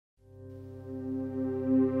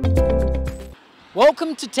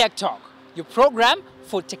Welcome to Tech Talk, your program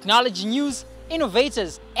for technology news,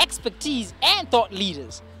 innovators, expertise, and thought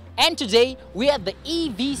leaders. And today, we're at the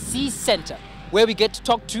EVC Center, where we get to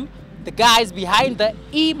talk to the guys behind the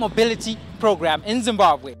e-mobility program in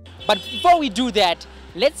Zimbabwe. But before we do that,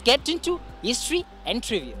 let's get into history and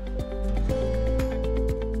trivia.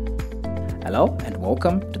 Hello and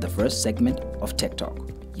welcome to the first segment of Tech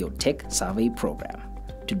Talk, your tech survey program.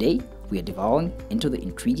 Today, we are delving into the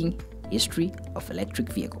intriguing history of electric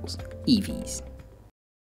vehicles, EVs.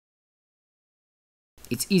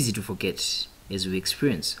 It's easy to forget, as we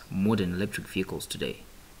experience modern electric vehicles today,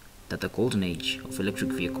 that the golden age of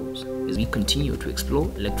electric vehicles as we continue to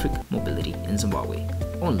explore electric mobility in Zimbabwe,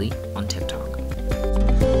 only on Tech Talk.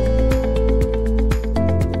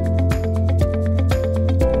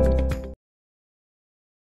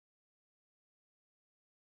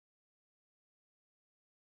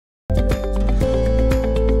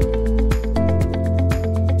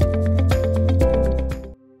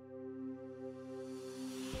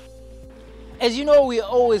 As you know, we're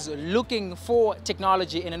always looking for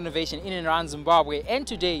technology and innovation in and around Zimbabwe. And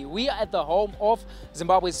today, we are at the home of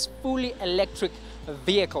Zimbabwe's fully electric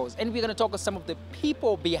vehicles. And we're going to talk with some of the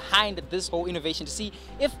people behind this whole innovation to see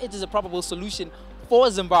if it is a probable solution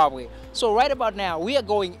for Zimbabwe. So right about now, we are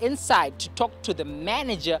going inside to talk to the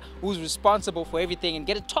manager who's responsible for everything and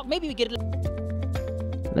get a talk. Maybe we get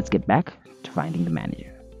a... Let's get back to finding the manager.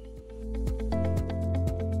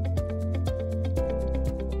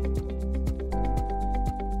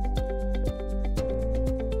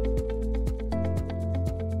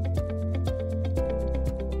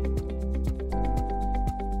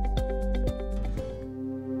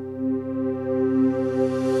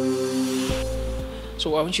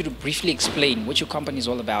 So I want you to briefly explain what your company is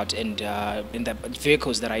all about and in the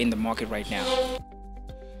vehicles that are in the market right now.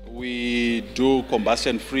 We do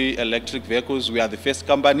combustion-free electric vehicles. We are the first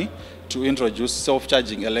company to introduce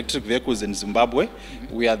self-charging electric vehicles in Zimbabwe.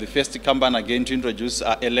 We are the first company again to introduce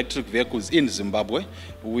electric vehicles in Zimbabwe.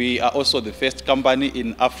 We are also the first company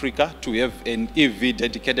in Africa to have an EV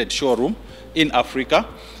dedicated showroom in Africa.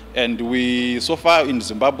 And so far in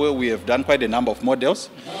Zimbabwe, we have done quite a number of models.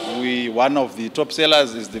 One of the top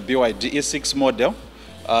sellers is the BYD E6 model.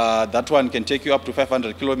 That one can take you up to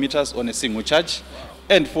 500 kilometers on a single charge.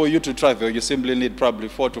 And for you to travel, you simply need probably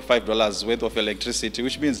 $4 to $5 worth of electricity,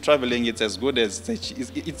 which means traveling it's as good as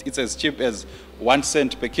it's as cheap as 1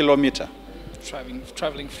 cent per kilometer.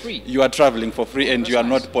 Traveling free. You are traveling for free, and you are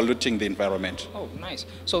not polluting the environment. Oh, nice.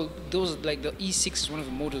 So those, like the E6 is one of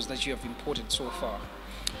the models that you have imported so far.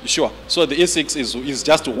 Sure. So the E6 is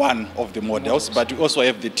just one of the models, but we also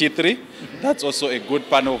have the T3. That's also a good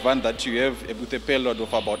panel van that you have with a payload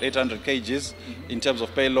of about 800 kgs. In terms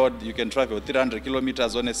of payload, you can travel 300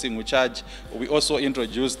 kilometers on a single charge. We also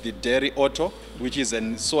introduced the Dairy Auto, which is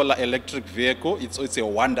a solar electric vehicle. It's a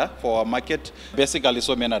wonder for our market. Basically,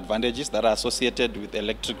 so many advantages that are associated with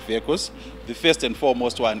electric vehicles. The first and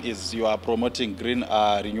foremost one is you are promoting green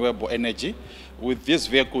renewable energy. With these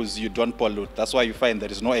vehicles, you don't pollute. That's why you find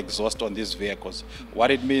there is no exhaust on these vehicles. What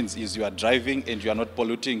it means is you are driving and you are not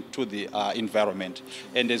polluting to the environment.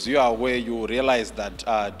 And as you are aware, you realize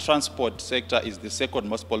that transport sector is the second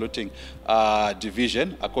most polluting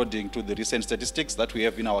division, according to the recent statistics that we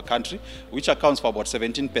have in our country, which accounts for about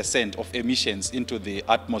 17% of emissions into the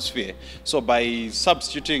atmosphere. So by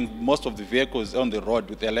substituting most of the vehicles on the road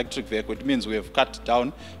with electric vehicle, it means we have cut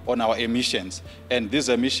down on our emissions. And these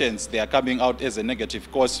emissions, they are coming out as a negative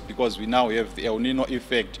cost because we now have the El Nino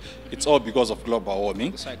effect. It's all because of global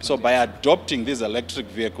warming. So by adopting these electric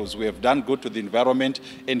vehicles, we have done good to the environment,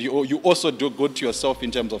 and you also do good to yourself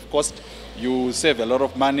in terms of cost. You save a lot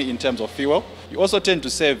of money in terms of fuel. You also tend to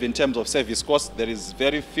save in terms of service costs. There is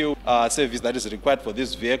very few service that is required for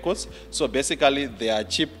these vehicles. So basically, they are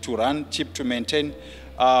cheap to run, cheap to maintain.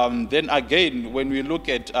 Then again, when we look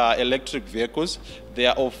at electric vehicles, they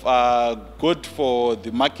are good for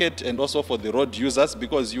the market and also for the road users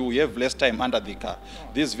because you have less time under the car.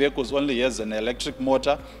 These vehicles only has an electric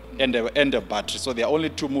motor and a battery, so there are only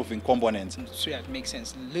two moving components. So yeah, it makes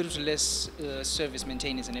sense. Little to less service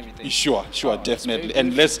maintenance and everything. Sure, definitely.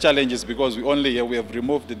 And less challenges because we have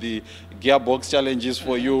removed the gearbox challenges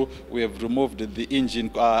for you. We have removed the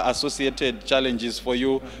engine associated challenges for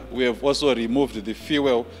you. We have also removed the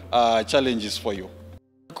fuel challenges for you.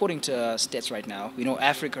 According to stats right now, we know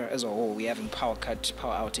Africa as a whole, we're having power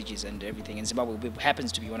outages and everything, and Zimbabwe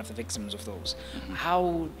happens to be one of the victims of those.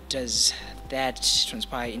 How does that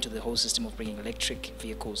transpire into the whole system of bringing electric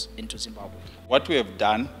vehicles into Zimbabwe? What we have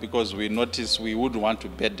done, because we noticed we wouldn't want to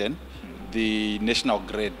burden the national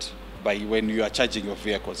grid by when you are charging your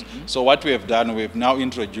vehicles. So what we have done, we've now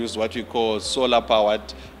introduced what we call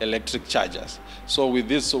solar-powered electric chargers. So with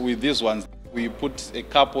these ones, we put a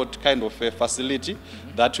carport kind of a facility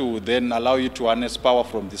that will then allow you to harness power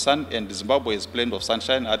from the sun, and Zimbabwe is plenty of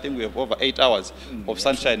sunshine. I think we have over 8 hours of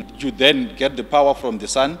sunshine. You then get the power from the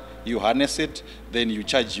sun, you harness it, then you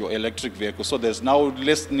charge your electric vehicle. So there's now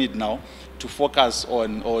less need now to focus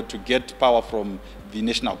on or to get power from the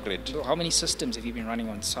national grid. So how many systems have you been running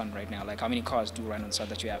on sun right now? Like how many cars do run on sun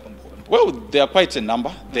that you have on board? Well, there are quite a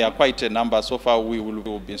number. There are quite a number. So far, we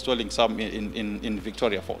will be installing some in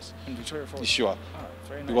Victoria Falls. In Victoria Falls? Sure. Oh,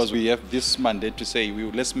 very nice. Because we have this mandate to say,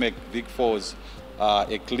 let's make Vic Falls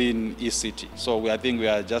a clean e-city. So I think we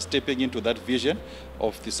are just stepping into that vision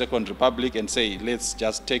of the Second Republic and say, let's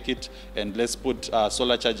just take it and let's put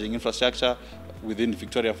solar charging infrastructure within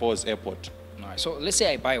Victoria Falls Airport. Alright, so let's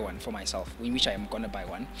say I buy one for myself, in which I am going to buy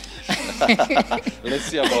one. Let's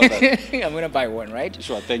see about that. I'm going to buy one, right?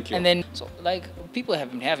 Sure, thank you. And then, so like, people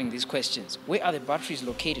have been having these questions. Where are the batteries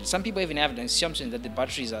located? Some people even have the assumption that the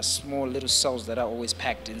batteries are small little cells that are always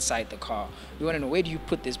packed inside the car. We want to know, where do you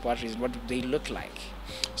put these batteries and what do they look like?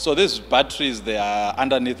 So these batteries, they are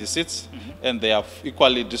underneath the seats, and they are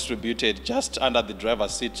equally distributed just under the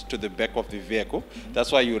driver's seat to the back of the vehicle.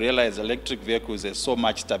 That's why you realize electric vehicles have so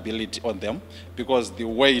much stability on them, because the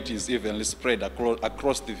weight is evenly spread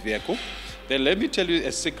across the vehicle. Then let me tell you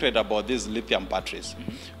a secret about these lithium batteries.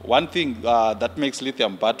 One thing that makes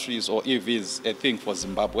lithium batteries or EVs a thing for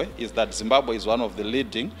Zimbabwe is that Zimbabwe is one of the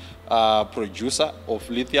leading producer of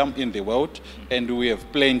lithium in the world, and we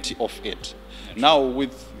have plenty of it. Now,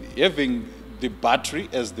 with having the battery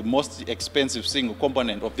as the most expensive single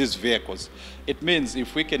component of these vehicles, it means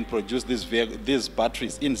if we can produce these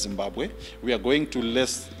batteries in Zimbabwe, we are going to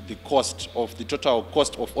less the cost of the total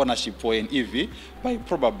cost of ownership for an EV by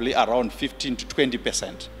probably around 15 to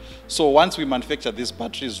 20%. So once we manufacture these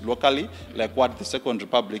batteries locally, like what the Second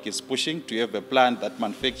Republic is pushing to have a plant that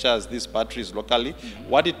manufactures these batteries locally,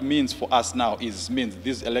 what it means for us now means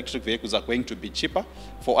these electric vehicles are going to be cheaper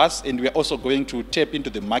for us, and we are also going to tap into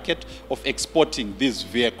the market of exporting these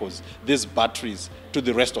vehicles, these batteries, to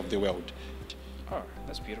the rest of the world. Oh,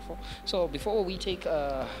 that's beautiful. So before we take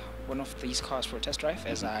one of these cars for a test drive,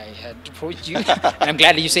 as I had approached you, and I'm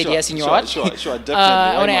glad that you said yes in your heart. Sure, definitely.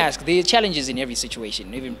 I want to ask, the challenges in every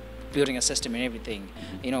situation, even building a system and everything,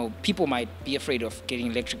 you know, people might be afraid of getting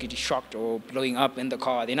electrically shocked or blowing up in the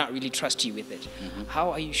car. They're not really trusty with it. How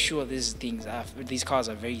are you sure these cars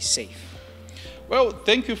are very safe? Well,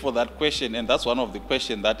 thank you for that question, and that's one of the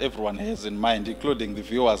questions that everyone has in mind, including the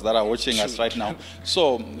viewers that are watching us right now.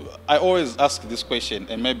 So I always ask this question,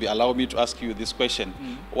 and maybe allow me to ask you this question.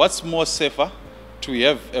 What's more safer, to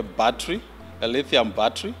have a battery, a lithium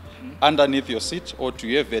battery, underneath your seat, or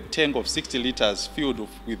to have a tank of 60 liters filled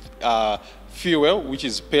with fuel, which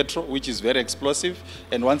is petrol, which is very explosive,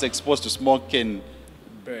 and once exposed to smoke can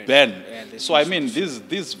burn. Yeah, so I mean,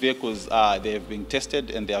 these vehicles, they have been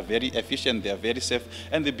tested and they are very efficient, they are very safe.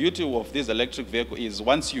 And the beauty of this electric vehicle is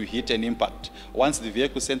once you hit an impact, once the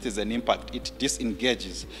vehicle senses an impact, it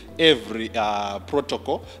disengages every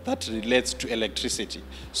protocol that relates to electricity.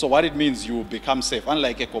 So what it means, you become safe.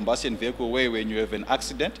 Unlike a combustion vehicle where when you have an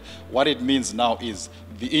accident, what it means now is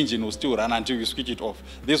the engine will still run until you switch it off.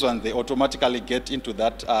 This one, they automatically get into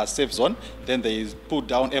that safe zone. Then they put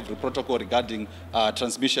down every protocol regarding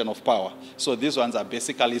transmission of power. So these ones are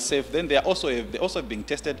basically safe. Then they're also being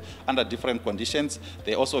tested under different conditions.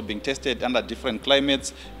 They're also being tested under different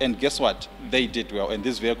climates. And guess what? They did well, and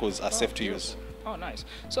these vehicles are safe to use. Oh, nice.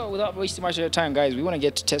 So without wasting much of your time, guys, we want to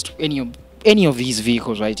get to test any of these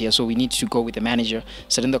vehicles right here. So we need to go with the manager,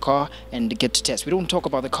 sit in the car, and get to test. We don't talk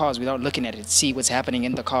about the cars without looking at it, see what's happening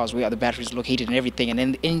in the cars, where are the batteries located and everything. And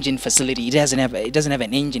then the engine facility, it doesn't have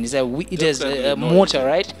an engine. It has a motor,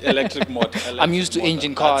 right? Electric motor. I'm used to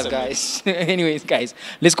engine cars, guys. Anyways, guys,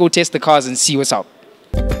 let's go test the cars and see what's up.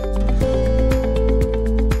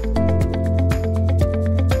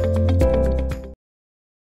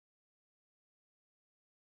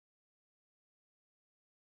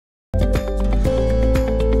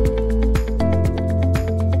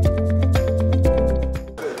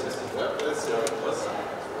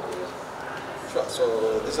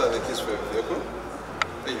 So these are the keys for your vehicle.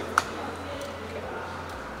 There you go.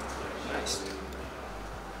 Nice.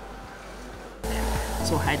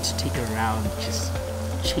 So I had to take a round, just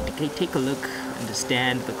take a look,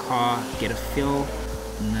 understand the car, get a feel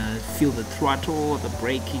the throttle, the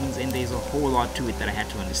brakings, and there's a whole lot to it that I had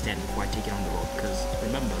to understand before I take it on the road, because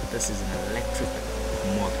remember, this is an electric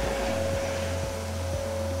motor.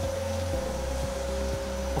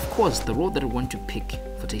 Of course, the road that I want to pick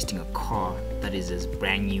for testing a car that is as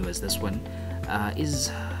brand new as this one is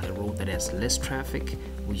a road that has less traffic,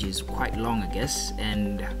 which is quite long, I guess,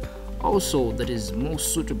 and also that is more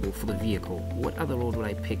suitable for the vehicle. What other road would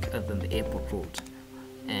I pick other than the airport road?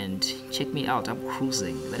 And check me out, I'm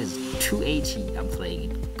cruising. That is 280 I'm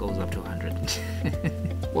playing. It goes up to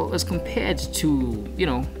 100. Well, as compared to, you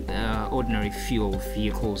know, ordinary fuel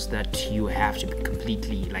vehicles that you have to be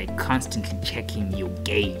completely, like, constantly checking your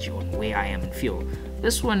gauge on where I am in fuel,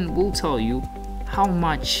 this one will tell you how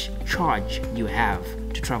much charge you have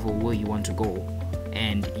to travel where you want to go,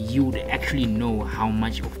 and you'd actually know how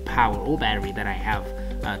much of power or battery that I have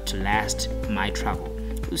to last my travel.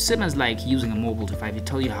 Same as like using a mobile device, it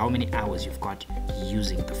tells you how many hours you've got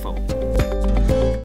using the phone.